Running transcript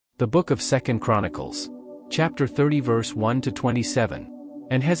The book of 2 Chronicles. Chapter 30 verse 1 to 27.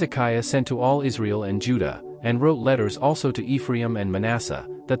 And Hezekiah sent to all Israel and Judah, and wrote letters also to Ephraim and Manasseh,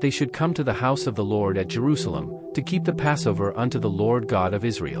 that they should come to the house of the Lord at Jerusalem, to keep the Passover unto the Lord God of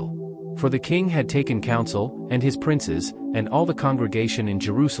Israel. For the king had taken counsel, and his princes, and all the congregation in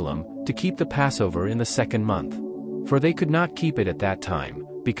Jerusalem, to keep the Passover in the 2nd month. For they could not keep it at that time,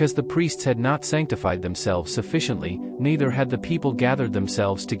 because the priests had not sanctified themselves sufficiently, neither had the people gathered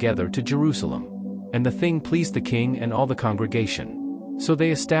themselves together to Jerusalem. And the thing pleased the king and all the congregation. So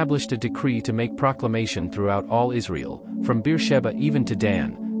they established a decree to make proclamation throughout all Israel, from Beersheba even to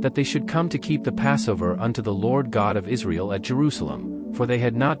Dan, that they should come to keep the Passover unto the Lord God of Israel at Jerusalem, for they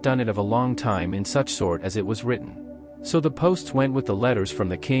had not done it of a long time in such sort as it was written. So the posts went with the letters from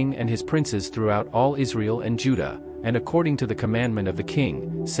the king and his princes throughout all Israel and Judah, and according to the commandment of the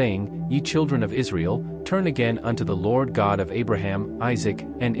king, saying, Ye children of Israel, turn again unto the Lord God of Abraham, Isaac,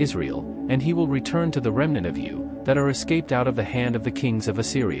 and Israel, and he will return to the remnant of you, that are escaped out of the hand of the kings of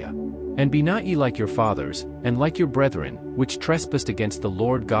Assyria. And be not ye like your fathers, and like your brethren, which trespassed against the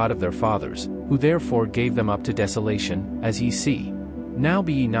Lord God of their fathers, who therefore gave them up to desolation, as ye see. Now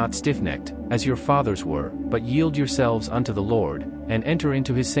be ye not stiffnecked, as your fathers were, but yield yourselves unto the Lord, and enter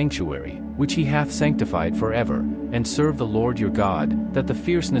into his sanctuary, which he hath sanctified forever, and serve the Lord your God, that the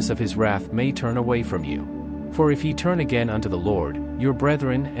fierceness of his wrath may turn away from you. For if ye turn again unto the Lord, your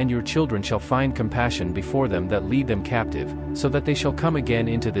brethren and your children shall find compassion before them that lead them captive, so that they shall come again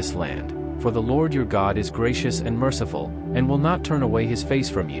into this land. For the Lord your God is gracious and merciful, and will not turn away his face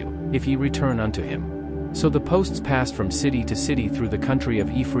from you, if ye return unto him. So the posts passed from city to city through the country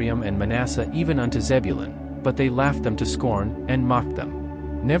of Ephraim and Manasseh even unto Zebulun, but they laughed them to scorn, and mocked them.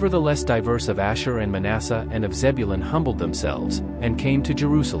 Nevertheless divers of Asher and Manasseh and of Zebulun humbled themselves, and came to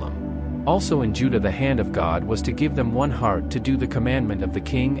Jerusalem. Also in Judah the hand of God was to give them one heart to do the commandment of the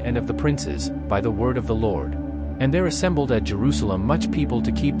king and of the princes, by the word of the Lord. And there assembled at Jerusalem much people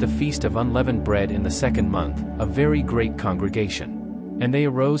to keep the feast of unleavened bread in the 2nd month, a very great congregation. And they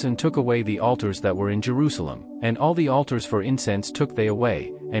arose and took away the altars that were in Jerusalem, and all the altars for incense took they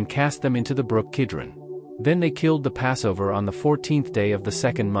away, and cast them into the brook Kidron. Then they killed the Passover on the 14th day of the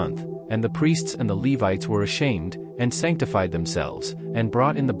 2nd month, and the priests and the Levites were ashamed, and sanctified themselves, and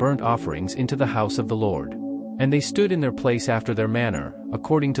brought in the burnt offerings into the house of the Lord. And they stood in their place after their manner,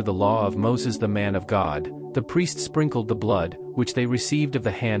 according to the law of Moses the man of God. The priests sprinkled the blood, which they received of the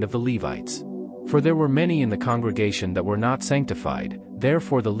hand of the Levites. For there were many in the congregation that were not sanctified,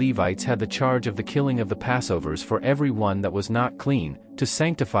 therefore the Levites had the charge of the killing of the Passovers for every one that was not clean, to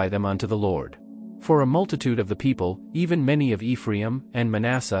sanctify them unto the Lord. For a multitude of the people, even many of Ephraim, and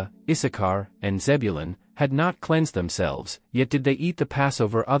Manasseh, Issachar, and Zebulun, had not cleansed themselves, yet did they eat the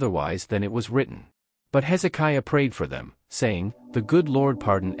Passover otherwise than it was written. But Hezekiah prayed for them, saying, The good Lord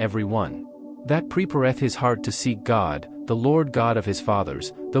pardon every one that prepareth his heart to seek God, the Lord God of his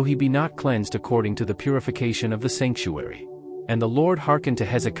fathers, though he be not cleansed according to the purification of the sanctuary. And the Lord hearkened to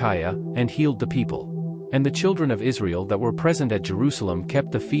Hezekiah, and healed the people. And the children of Israel that were present at Jerusalem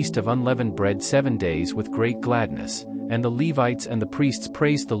kept the feast of unleavened bread 7 days with great gladness, and the Levites and the priests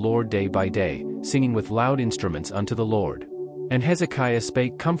praised the Lord day by day, singing with loud instruments unto the Lord. And Hezekiah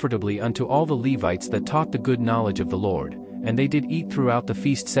spake comfortably unto all the Levites that taught the good knowledge of the Lord, and they did eat throughout the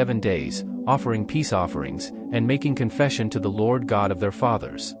feast 7 days, offering peace offerings, and making confession to the Lord God of their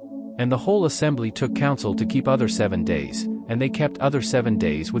fathers. And the whole assembly took counsel to keep other 7 days, and they kept other 7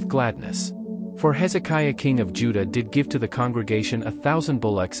 days with gladness. For Hezekiah king of Judah did give to the congregation 1,000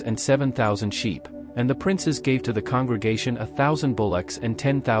 bullocks and 7,000 sheep, and the princes gave to the congregation 1,000 bullocks and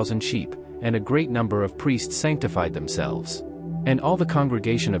 10,000 sheep, and a great number of priests sanctified themselves. And all the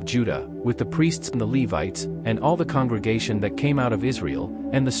congregation of Judah, with the priests and the Levites, and all the congregation that came out of Israel,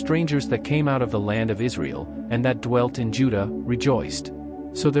 and the strangers that came out of the land of Israel, and that dwelt in Judah, rejoiced.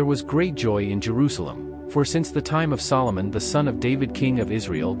 So there was great joy in Jerusalem, for since the time of Solomon the son of David king of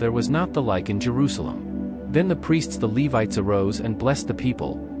Israel there was not the like in Jerusalem. Then the priests the Levites arose and blessed the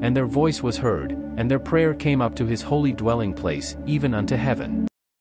people, and their voice was heard, and their prayer came up to his holy dwelling place, even unto heaven.